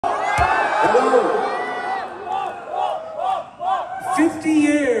Hello. 50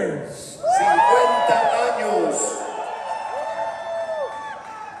 years. 50 años.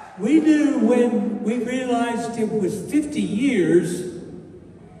 We knew when we realized it was 50 years,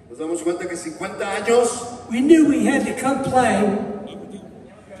 Nos damos cuenta que 50 años. we knew we had to come play.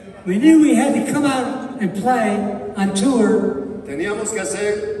 We knew we had to come out and play on tour. Teníamos que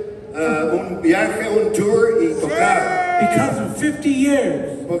hacer un viaje, un tour y tocar. Because of 50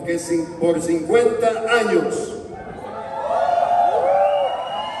 years. Porque por 50 años.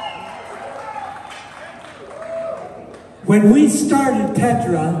 When we started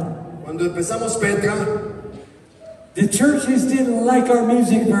Petra, Cuando empezamos Petra, the churches didn't like our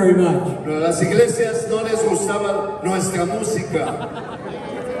music very much. las iglesias no les gustaba nuestra música.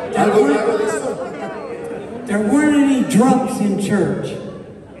 ¿Algo raro de eso? There weren't any drums in church.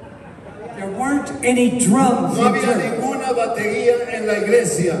 There weren't any drums No in había church. ninguna batería en la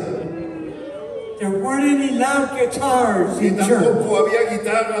iglesia. There weren't any loud guitars Y in church. tampoco había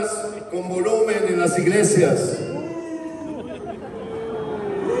guitarras con volumen en las iglesias.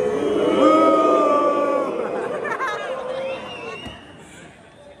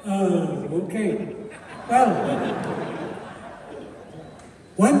 Okay. Well,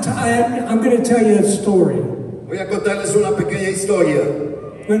 one time, I'm going to tell you a story. Voy a contarles una pequeña historia.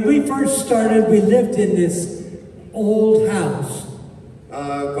 When we first started, we lived in this old house.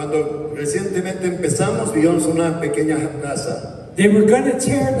 Cuando recientemente empezamos, vivíamos en una pequeña casa. They were going to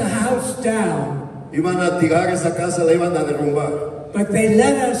tear the house down. Iban a tirar esa casa, la iban a derrumbar. But they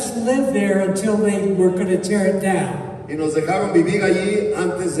let us live there until they were going to tear it down. Y nos dejaron vivir allí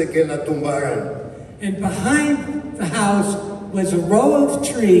antes de que la tumbaran. And behind the house was a row of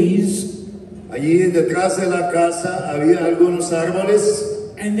trees. Allí detrás de la casa había algunos árboles.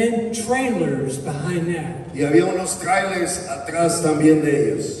 And then trailers behind that. Y había unos trailers atrás también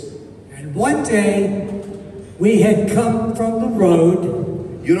de ellos. And one day, we had come from the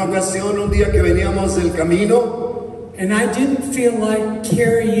road. Y una ocasión, un día que veníamos del camino. And I didn't feel like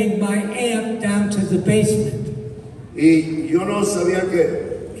carrying my amp down to the basement. Y yo no sabía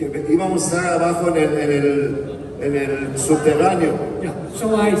que íbamos a estar abajo en el subterráneo. Yeah.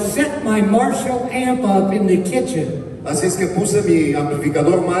 So I set my Marshall amp up in the kitchen. Así es que puse mi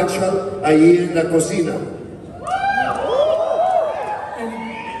amplificador Marshall ahí en la cocina.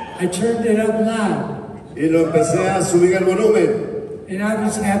 I turned it up loud. Y lo empecé a subir el volumen. And I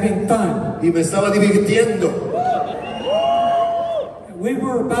was having fun. Y me estaba divirtiendo. We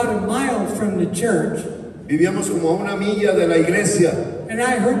were about a mile from the church. Vivíamos como a una milla de la iglesia. And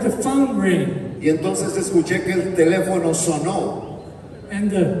I heard the phone ring. Y entonces escuché que el teléfono sonó. And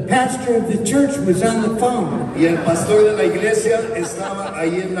the pastor of the church was on the phone. Y el pastor de la iglesia estaba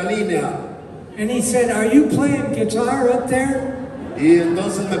ahí en la línea. And he said, "Are you playing guitar up there?" Y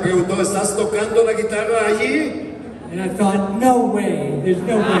entonces me preguntó, ¿estás tocando la guitarra allí? And I thought, no way, there's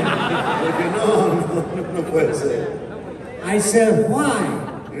no way. Dije, no puede ser. I said, why?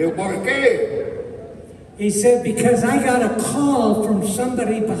 Y digo, ¿por qué? He said, because I got a call from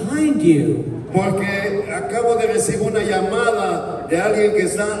somebody behind you. Porque acabo de recibir una llamada de alguien que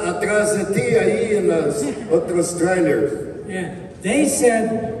está atrás de ti ahí en los otros trailers. Yeah. They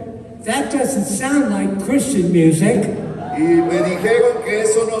said, that doesn't sound like Christian music. Y me dijeron que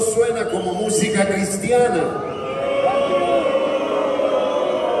eso no suena como música cristiana.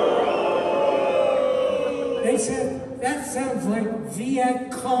 They said, that sounds like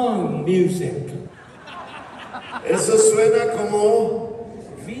Viet Cong music. Eso suena como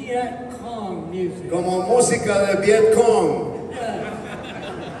Viet Cong music. Como música de Viet Cong.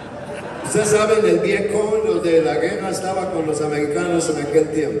 Ustedes saben, el Viet Cong, los de la guerra, estaba con los americanos en aquel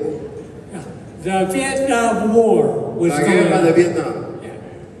tiempo. The Vietnam War was La guerra de Vietnam. Yeah.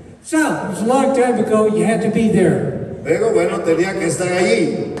 So, it was a long time ago, you had to be there. Pero bueno, tenía que estar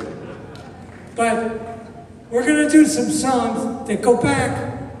allí. But we're going to do some songs that go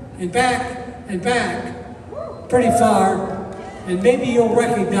back and back and back pretty far, and maybe you'll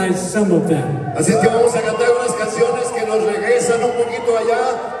recognize some of them. Así que vamos a cantar unas canciones que nos regresan un poquito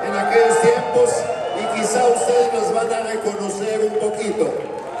allá en aquellos tiempos y quizá ustedes nos van a reconocer un poquito.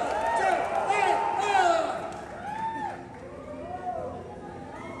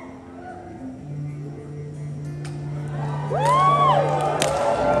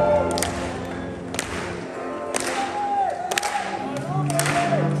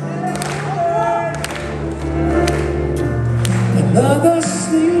 Another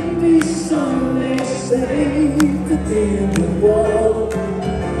sleepy Sunday saved the day of the war.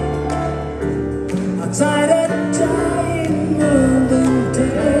 Outside a dying world and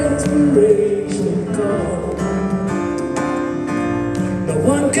desperation call. No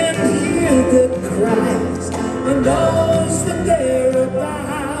one can hear the cries and those that they're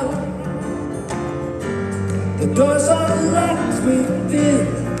about. The doors are locked within,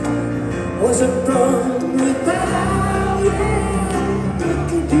 was a from without.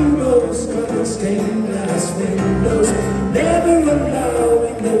 Look into those stained glass windows, never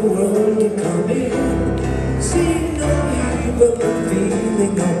allowing the world to come in. Seeing no evil,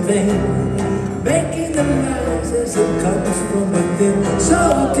 feeling no pain, making the lies as it comes from within. So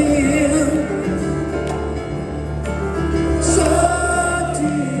dear, so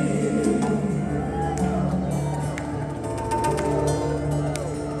dear.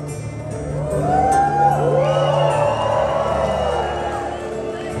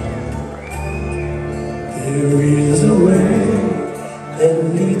 There is a way that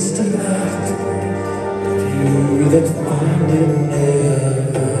leads to light, few that find it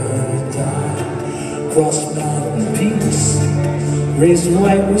never die. Cross mountain peaks, raised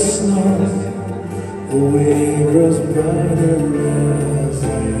white with snow, the way grows brighter as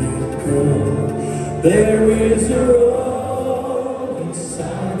it grows. There is a road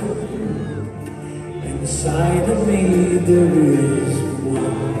inside of you, inside of me there is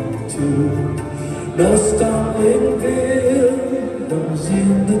one too. No stumbling pilgrims in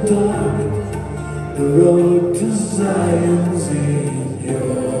the dark, the road to Zion's in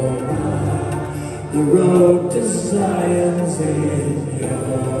your heart. The road to Zion's in your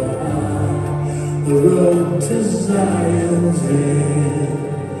heart. The road to Zion's in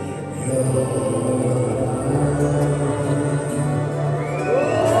your heart.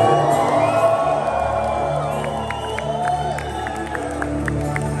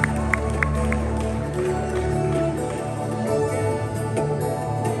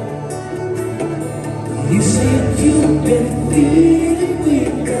 You said you've been feeling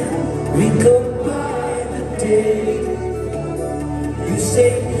weaker by the day. You say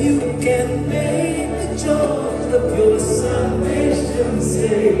you can make the choice of your salvation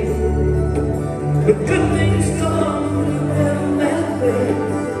safe. But good things come to them that way,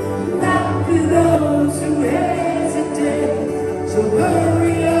 not to those who hesitate. So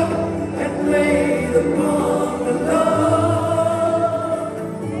hurry up and wait upon the Lord.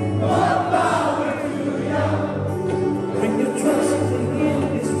 More power to you when you're trusting in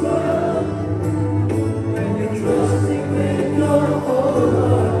His word, when you're trusting with your whole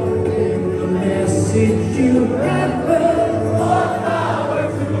heart in the message you have heard. More power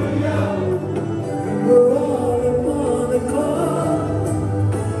to you when we're all upon the call,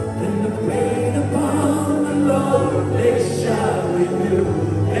 when the rain upon the Lord, they shall renew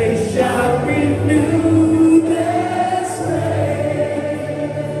their strength.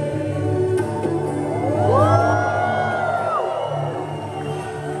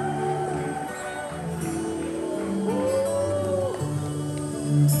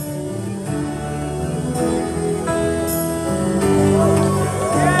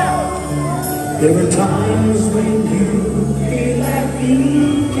 There are times when you feel like you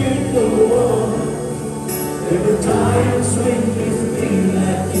can't go on. There are times when you feel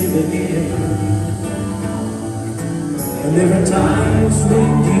like giving in. And there are times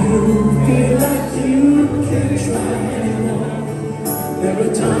when you feel like you can't try anymore. There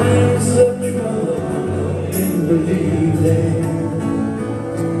are times of trouble in believing.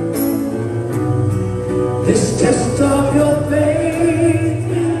 This test of your faith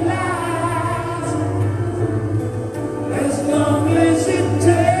will last as long as it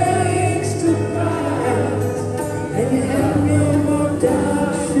takes to fight, and you have no more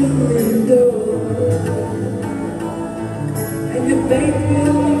doubts to endure, and your faith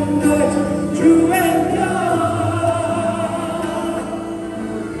will endure true and pure.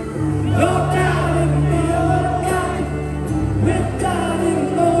 No doubt in the Lord God, with God in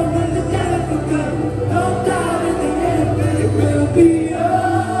the Lord, when the God for good. No doubt in the end it will be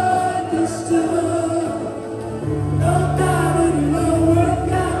understood. No doubt it will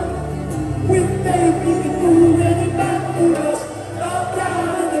work out. With faith we can move any mountain. No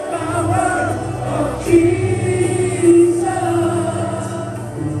doubt in the power of Jesus.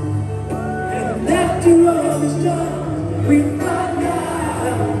 And after all is done, we find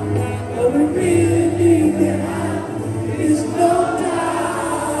out what we really need to have is no doubt.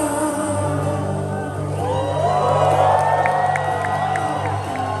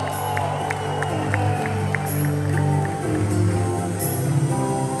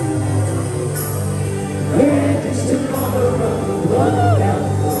 Where is the color of one down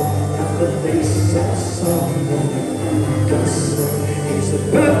on the face of someone who He's a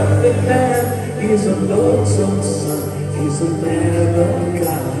perfect man, He's a lonesome son, He's a man of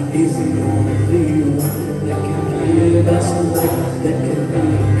God, He's the only one that can give us life, that can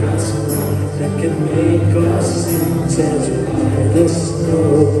make us wrong.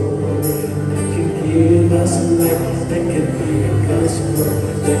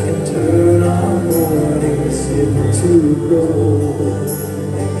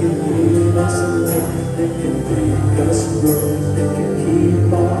 that can make us run, that can keep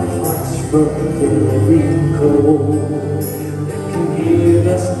our hearts from growing cold, that can give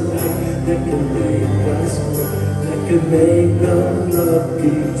us life, that can make us run, that can make the love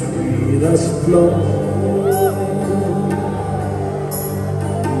between us flow.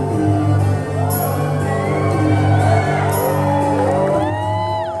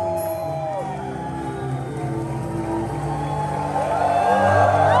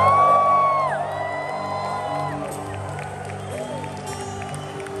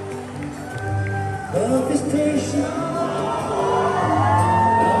 Love is patient,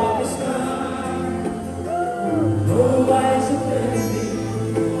 love is kind, no wiser than me,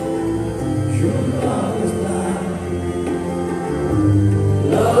 true love is blind.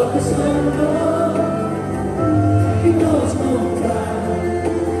 Love is humble, he knows no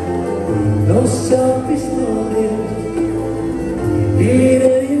pride, no selfish motive,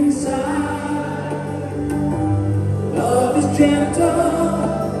 hidden inside. Love is gentle,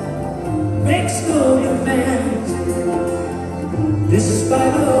 makes no demands,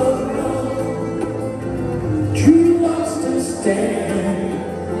 despite all wrong, true loves to stand.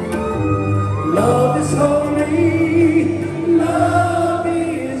 Love is holy, love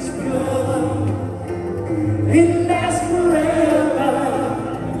is pure, it lasts forever,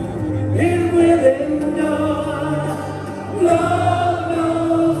 it will endure. Love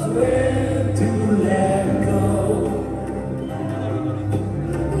knows when to let go.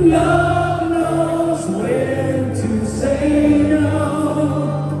 Love knows when to say no,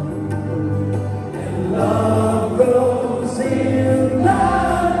 and love grows in the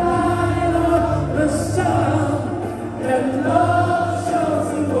light of the sun, and love shows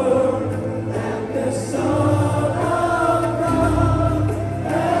the world that the Son of God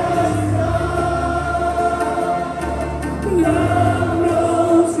has come. Love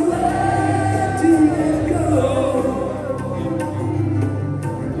knows when to let go.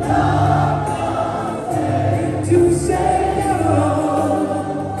 To say no,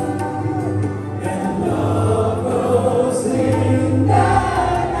 and love grows in the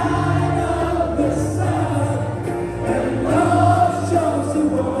light of the sun, and love shows the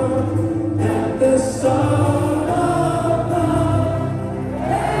world that the Son of God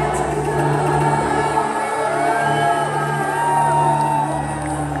has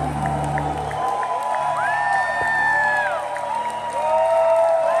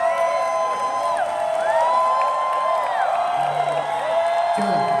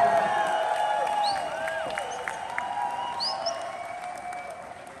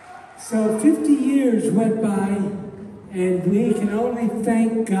So 50 years went by, and we can only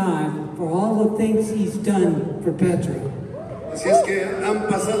thank God for all the things He's done for Petra. Así es que han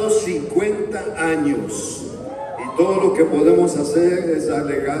pasado 50 años y todo lo que podemos hacer es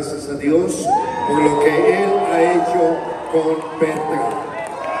darle gracias a Dios por lo que Él ha hecho con Petra.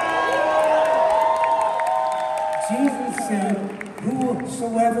 Jesus said,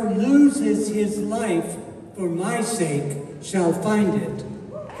 "Whosoever loses his life for my sake shall find it."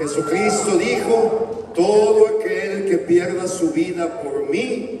 Jesucristo dijo, todo aquel que pierda su vida por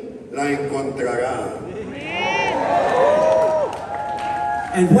mí, la encontrará.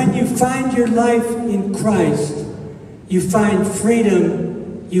 And when you find your life in Christ, you find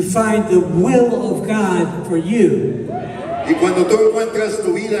freedom, you find the will of God for you. Y cuando tú encuentras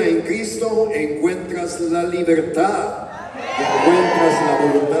tu vida en Cristo, encuentras la libertad, encuentras la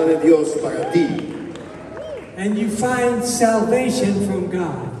voluntad de Dios para ti. And you find salvation from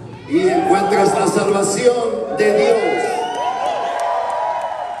God. Y encuentras la salvación de Dios.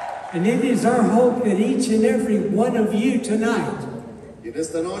 And it is our hope that each and every one of you tonight Y en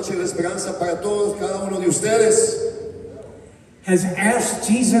esta noche la esperanza para todos, cada uno de ustedes, has asked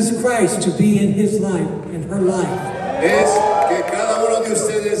Jesus Christ to be in his life, in her life. es que cada uno de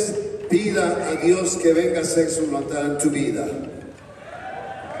ustedes pida a Dios que venga a hacer su voluntad en tu vida.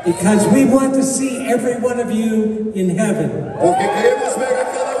 Because we want to see every one of you in heaven. Porque queremos ver a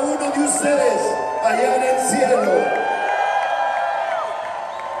cada uno de ustedes allá en el cielo.